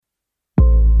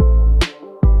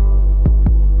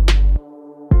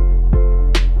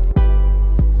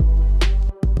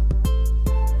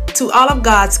to all of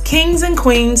God's kings and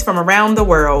queens from around the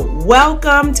world.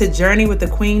 Welcome to Journey with the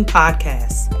Queen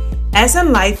podcast. As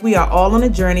in life, we are all on a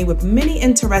journey with many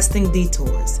interesting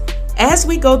detours. As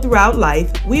we go throughout life,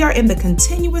 we are in the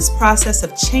continuous process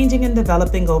of changing and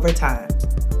developing over time.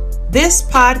 This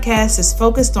podcast is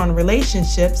focused on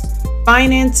relationships,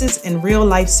 finances, and real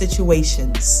life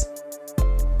situations.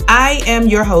 I am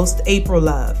your host, April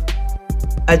Love,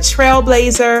 a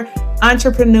trailblazer,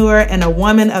 entrepreneur, and a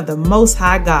woman of the Most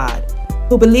High God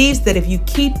who believes that if you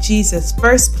keep Jesus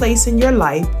first place in your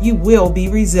life, you will be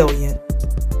resilient.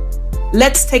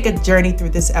 Let's take a journey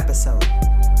through this episode.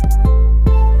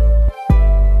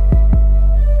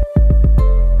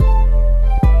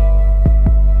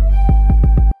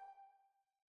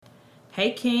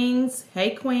 Hey kings,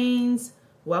 hey queens,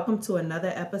 welcome to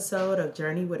another episode of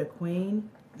Journey with a Queen.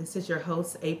 This is your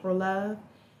host, April Love.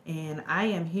 And I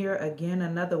am here again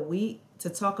another week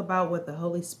to talk about what the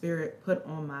Holy Spirit put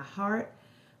on my heart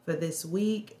for this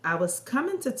week. I was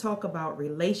coming to talk about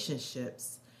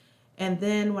relationships. And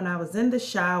then when I was in the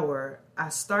shower, I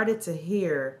started to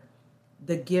hear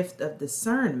the gift of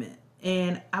discernment.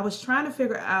 And I was trying to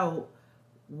figure out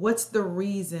what's the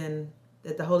reason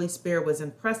that the Holy Spirit was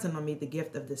impressing on me the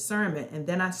gift of discernment. And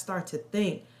then I start to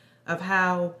think of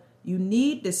how you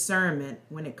need discernment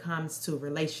when it comes to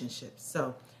relationships.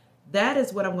 So that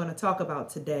is what I'm going to talk about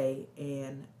today.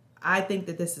 And I think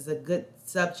that this is a good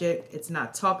subject. It's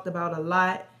not talked about a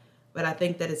lot, but I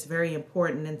think that it's very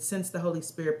important. And since the Holy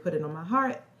Spirit put it on my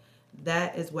heart,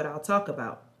 that is what I'll talk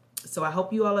about. So I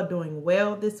hope you all are doing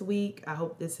well this week. I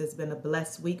hope this has been a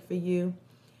blessed week for you.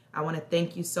 I want to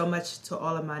thank you so much to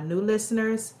all of my new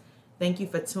listeners. Thank you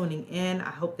for tuning in. I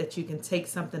hope that you can take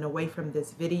something away from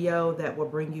this video that will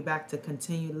bring you back to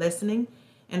continue listening.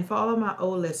 And for all of my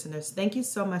old listeners, thank you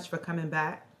so much for coming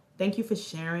back. Thank you for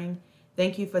sharing.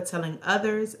 Thank you for telling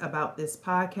others about this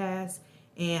podcast.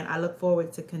 And I look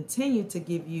forward to continue to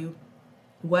give you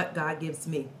what God gives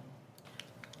me.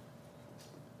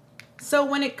 So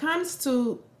when it comes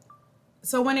to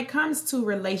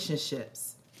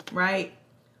relationships, right?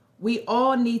 We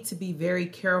all need to be very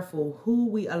careful who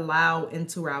we allow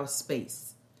into our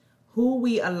space, who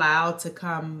we allow to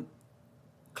come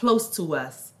close to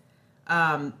us,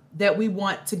 that we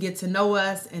want to get to know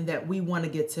us and that we want to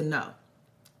get to know.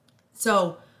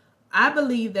 So I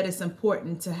believe that it's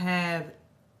important to have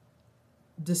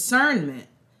discernment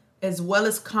as well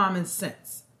as common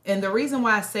sense. And the reason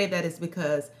why I say that is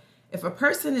because if a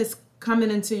person is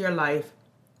coming into your life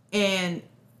and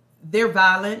they're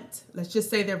violent, let's just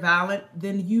say they're violent,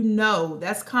 then you know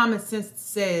that's common sense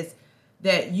says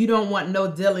that you don't want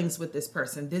no dealings with this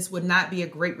person. This would not be a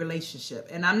great relationship.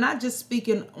 And I'm not just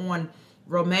speaking on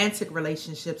romantic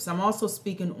relationships. I'm also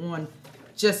speaking on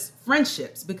just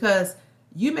friendships, because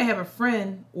you may have a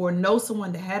friend or know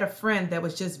someone that had a friend that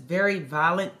was just very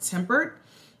violent tempered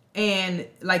and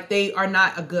like they are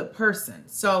not a good person.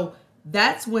 So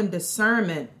that's when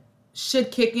discernment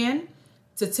should kick in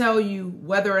to tell you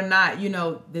whether or not, you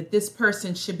know, that this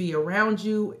person should be around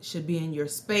you, should be in your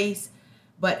space.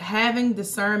 But having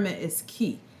discernment is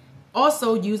key.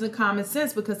 Also using common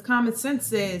sense, because common sense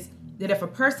says that if a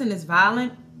person is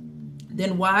violent,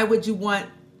 then why would you want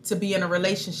to be in a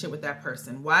relationship with that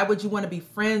person? Why would you want to be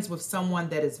friends with someone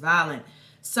that is violent?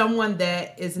 Someone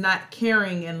that is not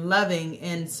caring and loving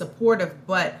and supportive,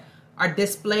 but are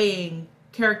displaying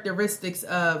characteristics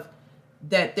of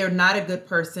that they're not a good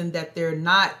person, that they're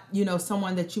not, you know,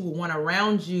 someone that you would want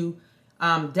around you,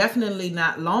 definitely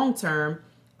not long term.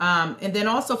 And then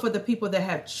also for the people that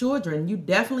have children, you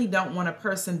definitely don't want a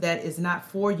person that is not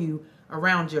for you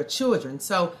around your children.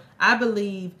 So I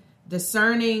believe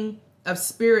discerning of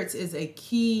spirits is a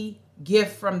key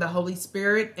gift from the Holy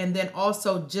Spirit. And then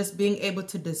also just being able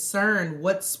to discern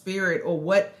what spirit or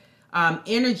what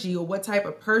energy or what type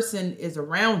of person is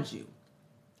around you.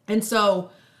 And so,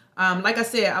 like I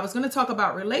said, I was going to talk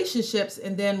about relationships.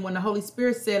 And then when the Holy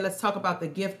Spirit said, let's talk about the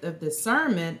gift of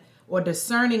discernment or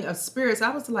discerning of spirits,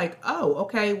 I was like, oh,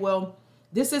 okay, well,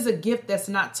 this is a gift that's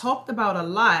not talked about a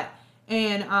lot.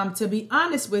 And to be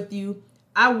honest with you,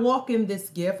 I walk in this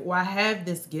gift, or I have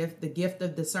this gift, the gift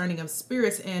of discerning of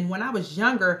spirits. And when I was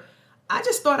younger, I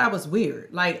just thought I was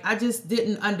weird. Like, I just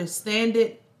didn't understand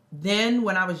it then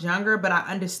when I was younger, but I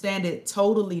understand it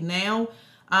totally now.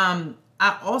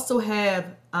 I also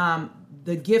have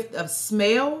the gift of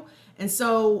smell. And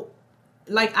so,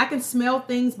 like, I can smell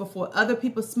things before other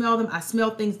people smell them. I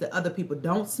smell things that other people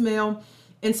don't smell.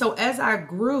 And so as I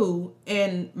grew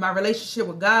in my relationship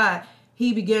with God,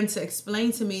 he began to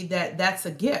explain to me that that's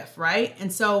a gift, right?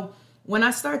 And so when I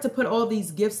start to put all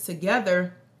these gifts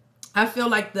together, I feel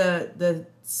like the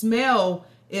smell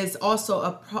is also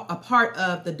a part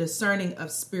of the Discerning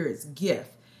of Spirits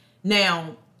gift.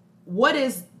 Now, what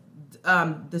is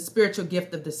the spiritual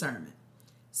gift of discernment?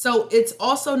 So it's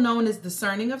also known as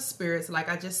discerning of spirits, like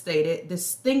I just stated,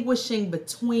 distinguishing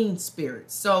between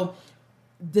spirits. So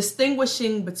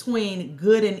distinguishing between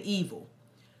good and evil,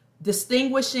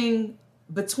 distinguishing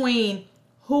between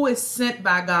who is sent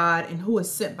by God and who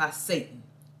is sent by Satan,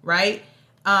 right?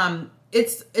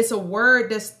 It's a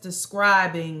word that's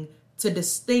describing to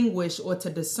distinguish or to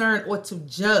discern or to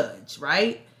judge,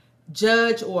 right?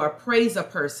 Judge or appraise a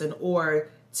person, or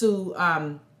to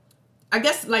I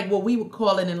guess like what we would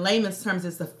call it in layman's terms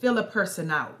is to fill a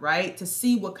person out, right? To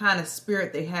see what kind of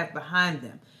spirit they have behind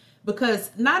them.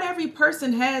 Because not every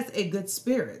person has a good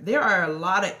spirit. There are a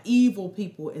lot of evil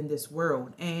people in this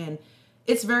world. And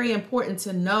it's very important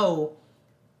to know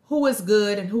who is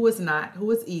good and who is not,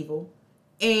 who is evil.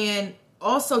 And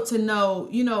also to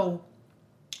know,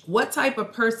 what type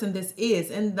of person this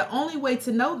is. And the only way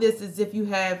to know this is if you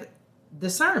have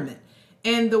discernment.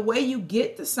 And the way you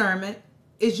get discernment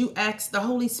is you ask the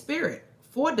Holy Spirit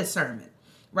for discernment,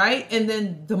 right? And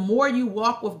then the more you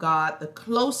walk with God, the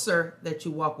closer that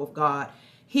you walk with God,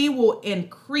 He will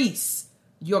increase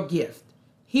your gift.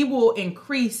 He will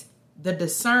increase the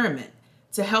discernment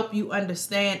to help you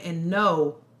understand and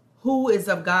know who is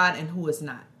of God and who is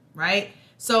not, right?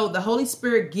 So the Holy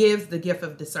Spirit gives the gift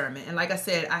of discernment. And like I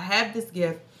said, I have this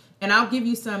gift, and I'll give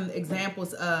you some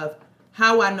examples of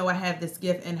how I know I have this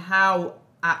gift and how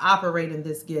I operate in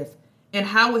this gift and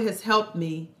how it has helped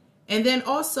me. And then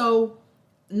also,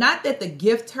 not that the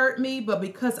gift hurt me, but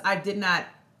because I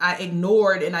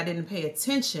ignored and I didn't pay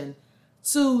attention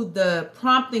to the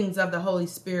promptings of the Holy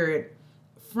Spirit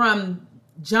from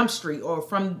Jump Street, or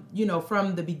from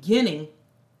the beginning,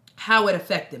 how it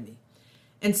affected me.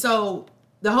 And so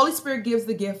the Holy Spirit gives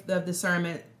the gift of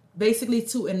discernment basically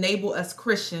to enable us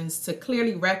Christians to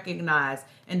clearly recognize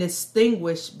and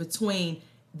distinguish between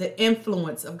the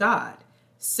influence of God,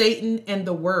 Satan, and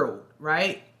the world,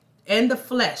 right? And the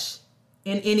flesh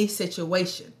in any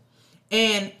situation.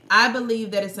 And I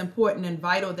believe that it's important and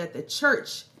vital that the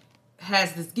church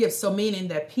has this gift. So meaning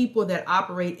that people that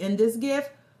operate in this gift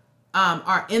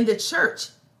are in the church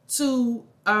to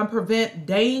prevent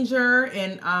danger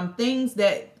and things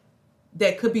that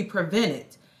could be prevented.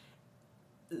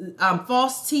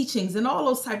 False teachings and all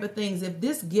those type of things. If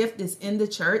this gift is in the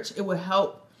church, it will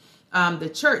help the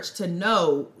church to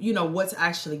know, what's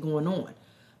actually going on.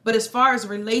 But as far as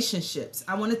relationships,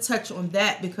 I want to touch on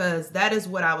that because that is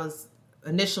what I was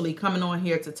initially coming on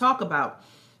here to talk about.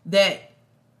 That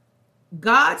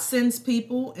God sends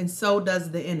people and so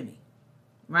does the enemy,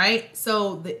 right?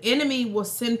 So the enemy will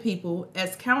send people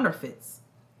as counterfeits,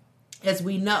 as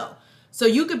we know. So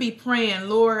you could be praying,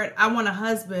 Lord, I want a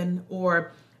husband,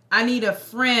 or I need a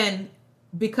friend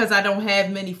because I don't have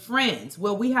many friends.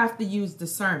 Well, we have to use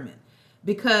discernment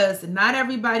because not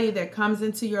everybody that comes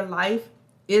into your life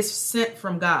is sent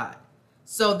from God.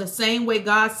 So the same way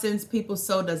God sends people,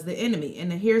 so does the enemy.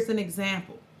 And here's an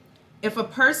example. If a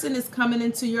person is coming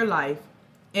into your life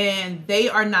and they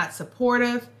are not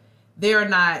supportive, they're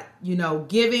not,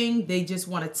 giving, they just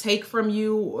want to take from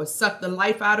you or suck the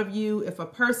life out of you. If a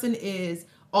person is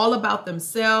all about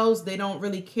themselves, they don't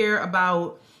really care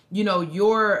about,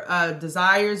 your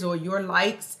desires or your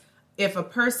likes. If a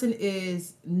person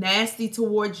is nasty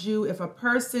towards you, if a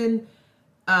person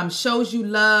shows you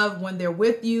love when they're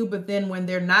with you, but then when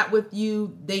they're not with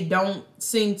you, they don't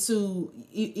seem to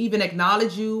even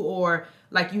acknowledge you or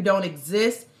like you don't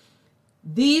exist.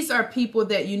 These are people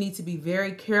that you need to be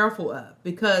very careful of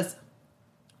because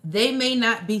they may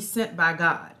not be sent by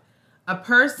God. A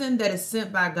person that is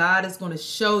sent by God is going to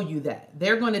show you that.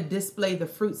 They're going to display the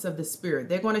fruits of the Spirit.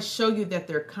 They're going to show you that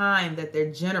they're kind, that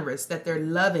they're generous, that they're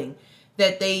loving,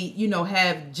 that they,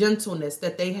 have gentleness,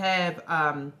 that they have,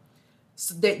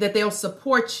 that they'll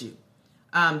support you.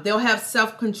 They'll have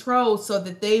self-control so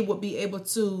that they will be able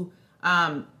to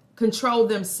control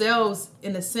themselves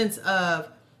in the sense of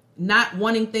not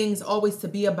wanting things always to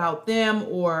be about them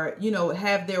or,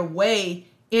 have their way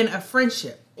in a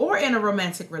friendship or in a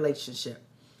romantic relationship.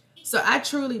 So I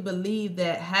truly believe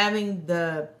that having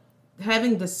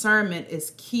discernment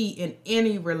is key in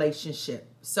any relationship.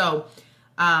 So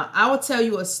I will tell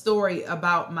you a story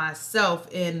about myself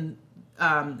in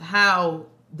how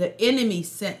the enemy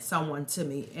sent someone to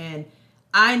me. And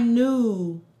I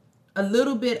knew a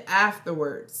little bit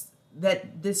afterwards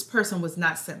that this person was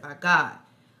not sent by God.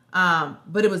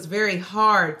 But it was very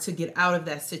hard to get out of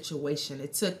that situation.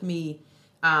 It took me,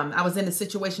 I was in a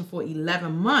situation for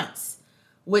 11 months,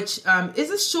 which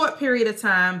is a short period of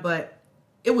time, but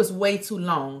it was way too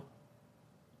long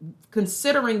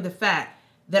considering the fact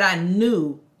that I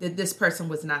knew that this person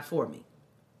was not for me.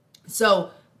 So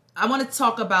I want to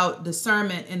talk about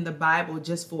discernment in the Bible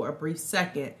just for a brief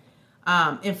second.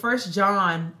 In 1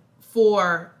 John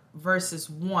 4 verses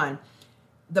 1,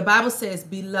 the Bible says,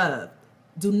 "Beloved,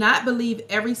 do not believe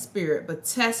every spirit, but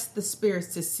test the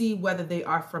spirits to see whether they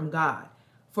are from God.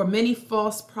 For many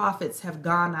false prophets have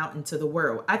gone out into the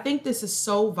world." I think this is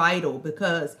so vital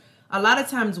because a lot of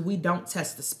times we don't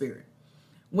test the spirit.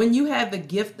 When you have the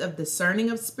gift of discerning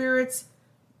of spirits,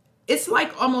 it's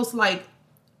like almost like,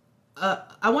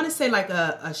 I want to say like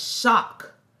a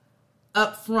shock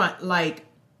up front. Like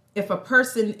if a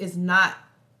person is not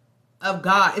of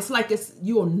God, it's like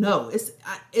you'll know.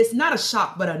 It's not a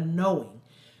shock, but a knowing.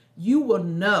 You will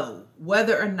know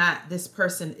whether or not this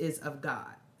person is of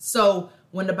God. So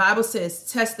when the Bible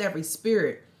says test every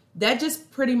spirit, that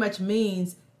just pretty much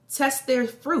means test their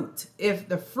fruit. If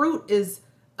the fruit is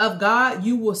of God,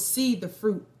 you will see the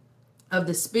fruit of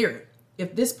the spirit.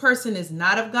 If this person is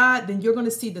not of God, then you're going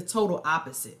to see the total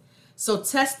opposite. So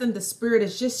testing the spirit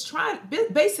is just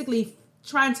basically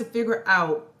trying to figure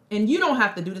out, and you don't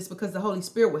have to do this because the Holy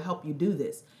Spirit will help you do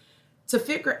this, to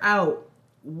figure out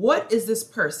what is this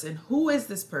person? Who is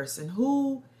this person?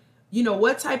 Who,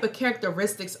 what type of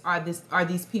characteristics are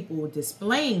these people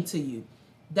displaying to you?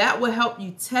 That will help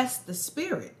you test the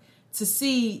spirit to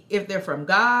see if they're from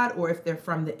God or if they're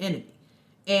from the enemy.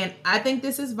 And I think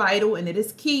this is vital and it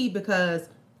is key because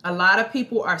a lot of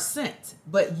people are sent,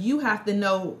 but you have to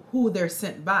know who they're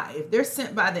sent by. If they're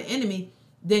sent by the enemy,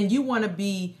 then you want to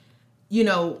be,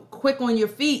 quick on your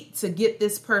feet to get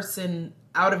this person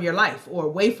out of your life or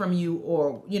away from you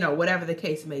or, whatever the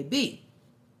case may be.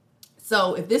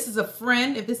 So if this is a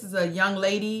friend, if this is a young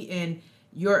lady and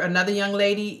you're another young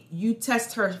lady, you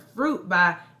test her fruit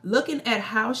by looking at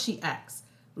how she acts,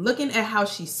 looking at how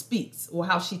she speaks or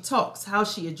how she talks, how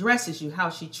she addresses you, how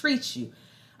she treats you.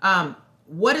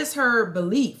 What is her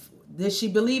belief? Does she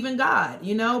believe in God?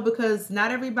 Because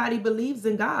not everybody believes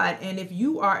in God. And if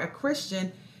you are a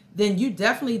Christian, then you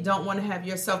definitely don't want to have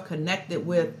yourself connected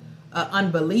with an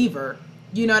unbeliever,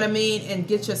 you know what I mean? And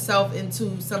get yourself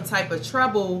into some type of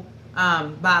trouble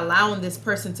by allowing this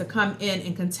person to come in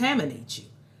and contaminate you.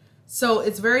 So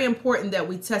it's very important that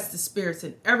we test the spirits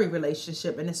in every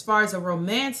relationship. And as far as a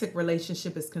romantic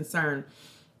relationship is concerned,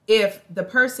 if the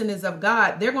person is of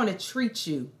God, they're going to treat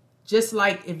you just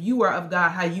like if you are of God,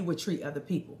 how you would treat other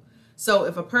people. So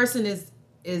if a person is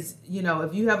if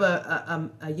you have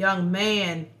a young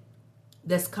man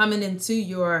that's coming into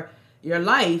your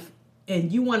life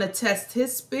and you want to test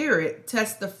his spirit,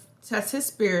 test his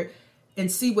spirit and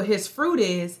see what his fruit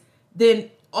is, then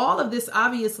all of this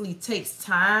obviously takes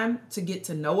time to get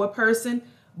to know a person.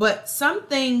 But some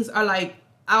things are like,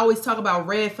 I always talk about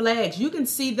red flags. You can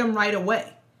see them right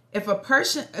away. If a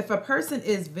person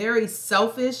is very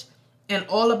selfish and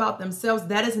all about themselves,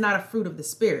 that is not a fruit of the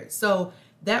spirit. So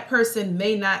that person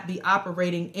may not be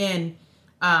operating in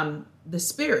the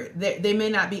spirit. They may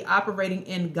not be operating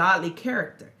in godly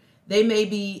character. They may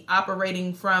be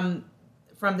operating from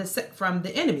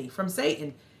the enemy, from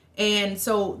Satan. And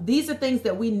so these are things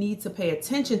that we need to pay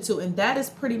attention to. And that is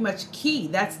pretty much key.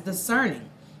 That's discerning.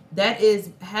 That is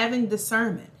having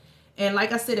discernment. And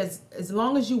like I said, as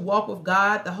long as you walk with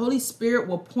God, the Holy Spirit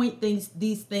will point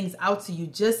these things out to you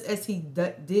just as he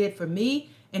did for me.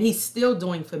 And he's still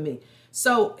doing for me.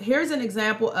 So here's an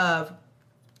example of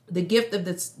the gift of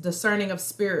the discerning of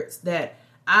spirits that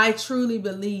I truly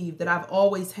believe that I've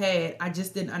always had. I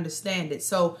just didn't understand it.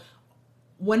 So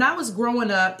when I was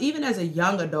growing up, even as a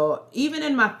young adult, even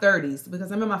in my 30s,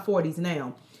 because I'm in my 40s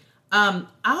now, I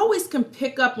always can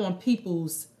pick up on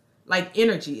people's like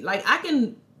energy. Like I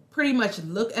can pretty much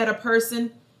look at a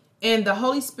person and the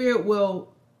Holy Spirit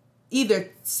will either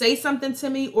say something to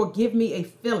me or give me a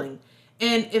feeling.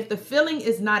 And if the feeling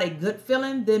is not a good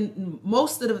feeling, then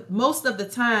most of the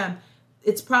time,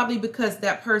 it's probably because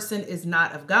that person is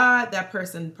not of God. That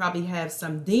person probably has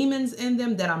some demons in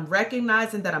them that I'm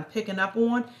recognizing, that I'm picking up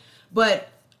on. But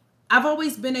I've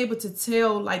always been able to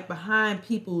tell like behind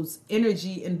people's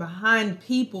energy and behind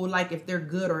people, like if they're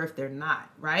good or if they're not,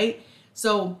 right?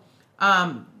 So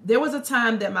there was a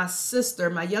time that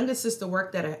my youngest sister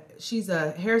worked she's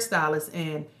a hairstylist,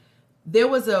 and there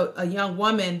was a young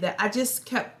woman that I just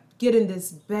kept getting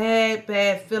this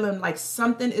bad feeling like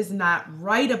something is not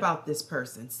right about this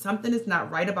person. Something is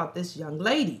not right about this young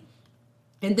lady.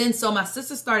 And then so my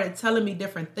sister started telling me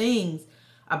different things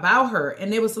about her.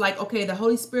 And it was like, okay, the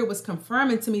Holy Spirit was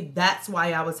confirming to me that's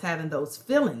why I was having those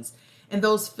feelings. And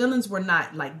those feelings were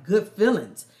not like good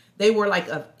feelings. They were like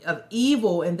of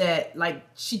evil, and that like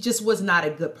she just was not a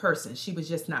good person. She was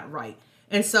just not right.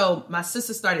 And so my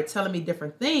sister started telling me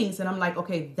different things, and I'm like,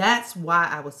 okay, that's why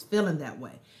I was feeling that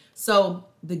way. So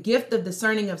the gift of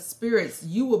discerning of spirits,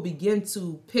 you will begin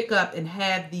to pick up and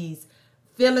have these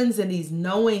feelings and these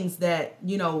knowings that,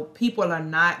 you know, people are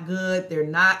not good, they're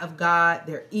not of God,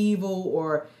 they're evil,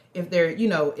 or if they're, you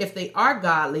know, if they are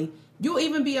godly, you'll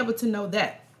even be able to know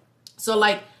that. So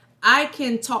like I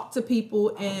can talk to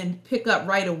people and pick up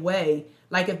right away,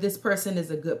 like if this person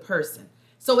is a good person.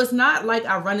 So it's not like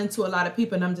I run into a lot of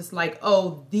people and I'm just like,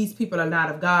 oh, these people are not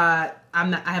of God. I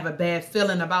have a bad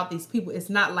feeling about these people. It's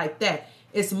not like that.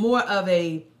 It's more of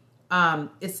a,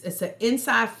 it's an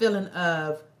inside feeling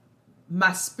of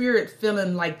my spirit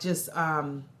feeling like just,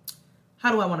 how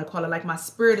do I want to call it? Like my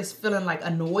spirit is feeling like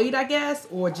annoyed, I guess,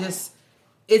 or just,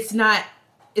 it's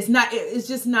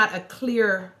just not a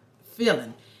clear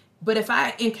feeling. But if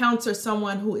I encounter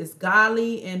someone who is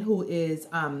godly and who is,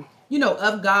 you know,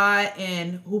 of God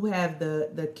and who have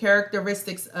the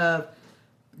characteristics of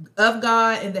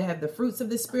God and they have the fruits of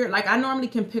the Spirit, like I normally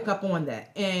can pick up on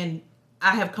that. And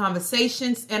I have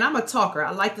conversations, and I'm a talker.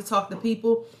 I like to talk to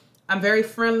people. I'm very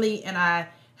friendly and I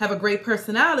have a great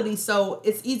personality. So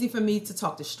it's easy for me to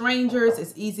talk to strangers.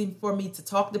 It's easy for me to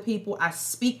talk to people. I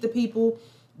speak to people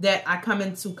that I come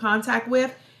into contact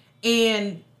with.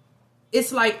 And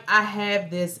it's like I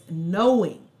have this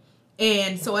knowing.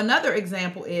 And so another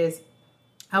example is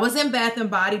I was in Bath and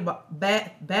Body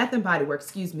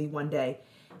Works, one day.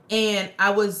 And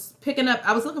I was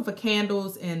looking for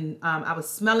candles and I was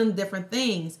smelling different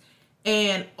things.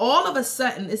 And all of a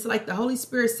sudden, it's like the Holy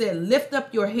Spirit said, lift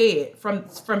up your head from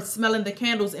smelling the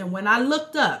candles. And when I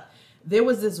looked up, there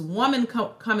was this woman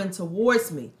coming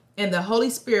towards me. And the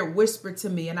Holy Spirit whispered to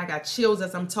me, and I got chills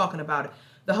as I'm talking about it.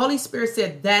 The Holy Spirit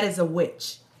said, that is a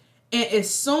witch. And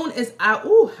as soon as I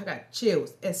got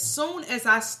chills. As soon as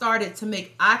I started to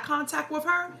make eye contact with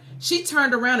her, she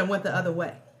turned around and went the other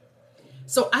way.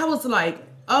 So I was like,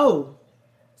 oh.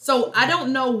 So I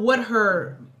don't know what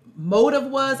her motive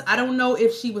was. I don't know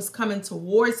if she was coming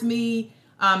towards me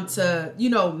to, you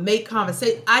know, make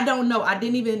conversation. I don't know. It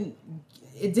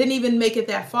didn't even make it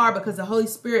that far because the Holy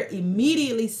Spirit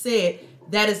immediately said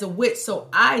that is a witch. So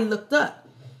I looked up.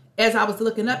 As I was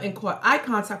looking up and caught eye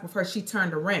contact with her, she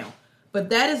turned around. But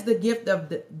that is the gift of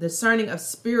the discerning of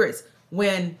spirits,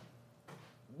 when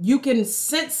you can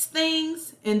sense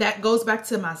things, and that goes back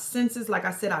to my senses. Like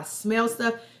I said, I smell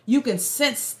stuff. You can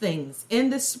sense things in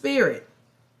the spirit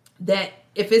that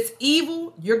if it's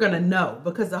evil, you're going to know,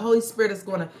 because the Holy Spirit is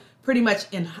going to pretty much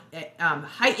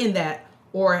heighten that,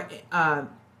 or,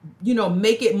 you know,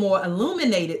 make it more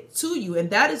illuminated to you. And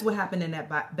that is what happened in that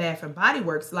Bath and Body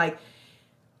Works. Like,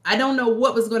 I don't know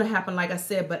what was going to happen, like I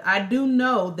said, but I do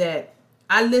know that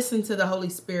I listened to the Holy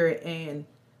Spirit. And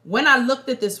when I looked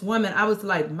at this woman, I was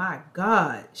like, my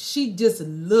God, she just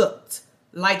looked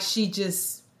like she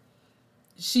just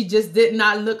did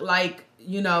not look like,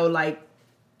 you know, like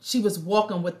she was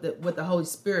walking with the Holy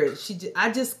Spirit.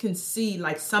 I just can see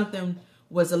like something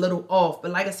was a little off. But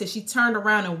like I said, she turned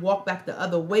around and walked back the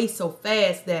other way so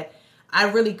fast that I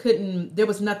really couldn't, there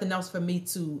was nothing else for me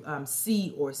to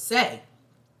see or say.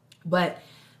 But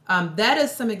that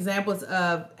is some examples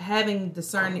of having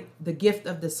the gift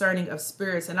of discerning of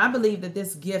spirits. And I believe that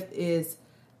this gift is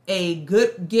a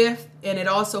good gift, and it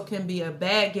also can be a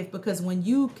bad gift, because when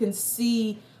you can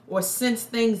see or sense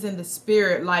things in the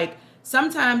spirit, like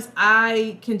sometimes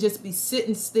I can just be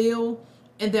sitting still,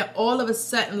 and then all of a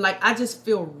sudden, like I just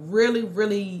feel really,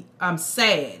 really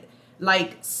sad.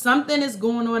 Like something is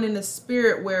going on in the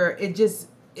spirit where it just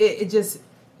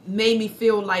made me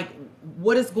feel like,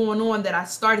 what is going on, that I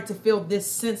started to feel this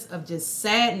sense of just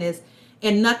sadness,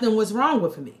 and nothing was wrong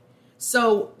with me.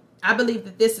 So I believe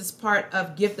that this is part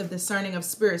of gift of discerning of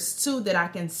spirits too, that I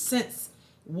can sense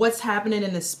what's happening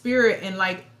in the spirit. And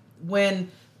like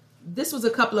when this was a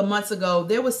couple of months ago,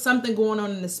 there was something going on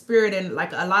in the spirit, and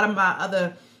like a lot of my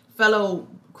other fellow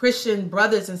Christian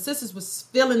brothers and sisters was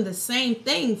feeling the same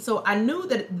thing. So I knew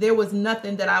that there was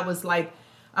nothing that I was like,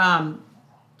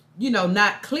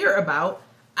 not clear about.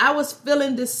 I was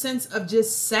feeling this sense of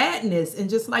just sadness, and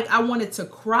just like I wanted to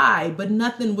cry, but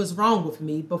nothing was wrong with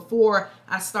me before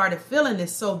I started feeling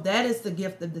this. So that is the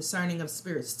gift of discerning of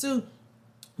spirits too,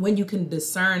 when you can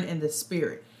discern in the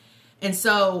spirit. And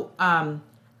so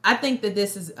I think that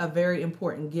this is a very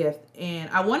important gift. And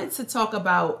I wanted to talk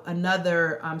about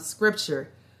another scripture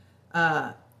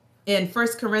in 1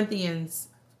 Corinthians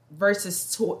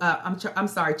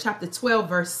chapter 12,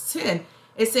 verse 10.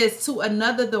 It says, to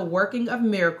another the working of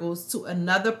miracles, to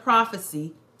another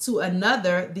prophecy, to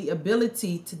another the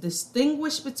ability to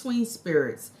distinguish between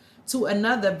spirits, to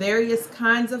another various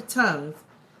kinds of tongues,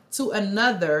 to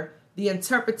another the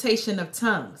interpretation of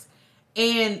tongues.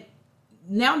 And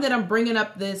now that I'm bringing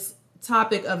up this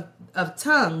topic of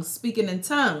tongues, speaking in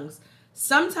tongues,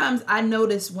 sometimes I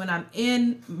notice when I'm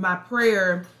in my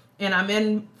prayer and I'm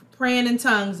in praying in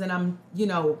tongues and I'm,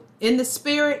 in the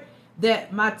spirit,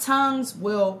 that my tongues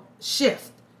will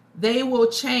shift. They will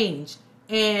change.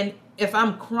 And if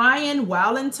I'm crying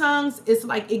while in tongues, it's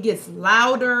like it gets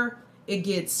louder, it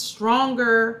gets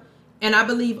stronger. And I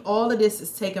believe all of this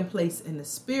is taking place in the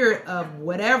spirit of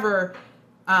whatever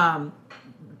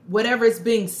is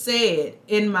being said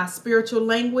in my spiritual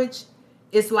language.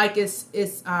 It's like it's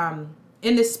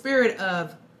in the spirit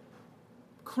of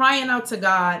crying out to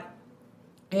God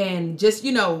and just,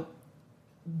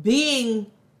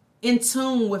 being in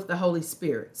tune with the Holy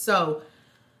Spirit. So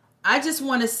I just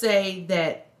want to say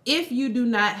that if you do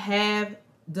not have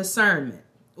discernment,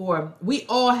 or we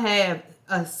all have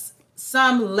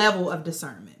some level of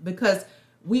discernment, because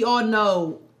we all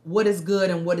know what is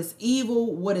good and what is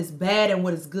evil, what is bad and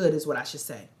what is good is what I should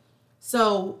say.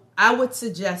 So I would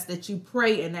suggest that you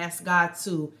pray and ask God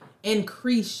to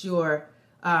increase your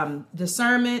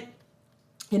discernment.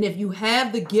 And if you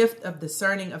have the gift of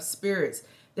discerning of spirits,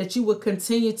 that you would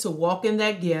continue to walk in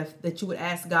that gift, that you would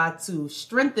ask God to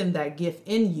strengthen that gift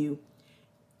in you.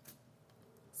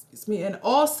 And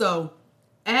also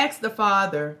ask the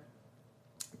Father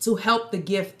to help the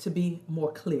gift to be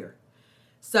more clear.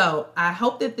 So I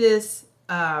hope that this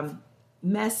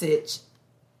message,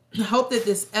 I hope that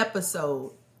this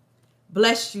episode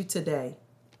blessed you today.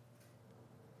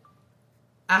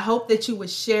 I hope that you would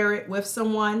share it with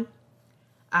someone.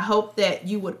 I hope that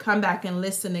you would come back and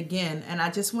listen again. And I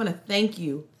just want to thank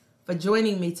you for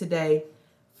joining me today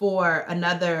for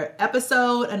another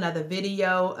episode, another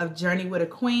video of Journey with a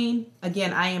Queen.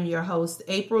 Again, I am your host,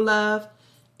 April Love,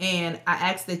 and I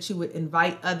ask that you would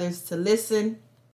invite others to listen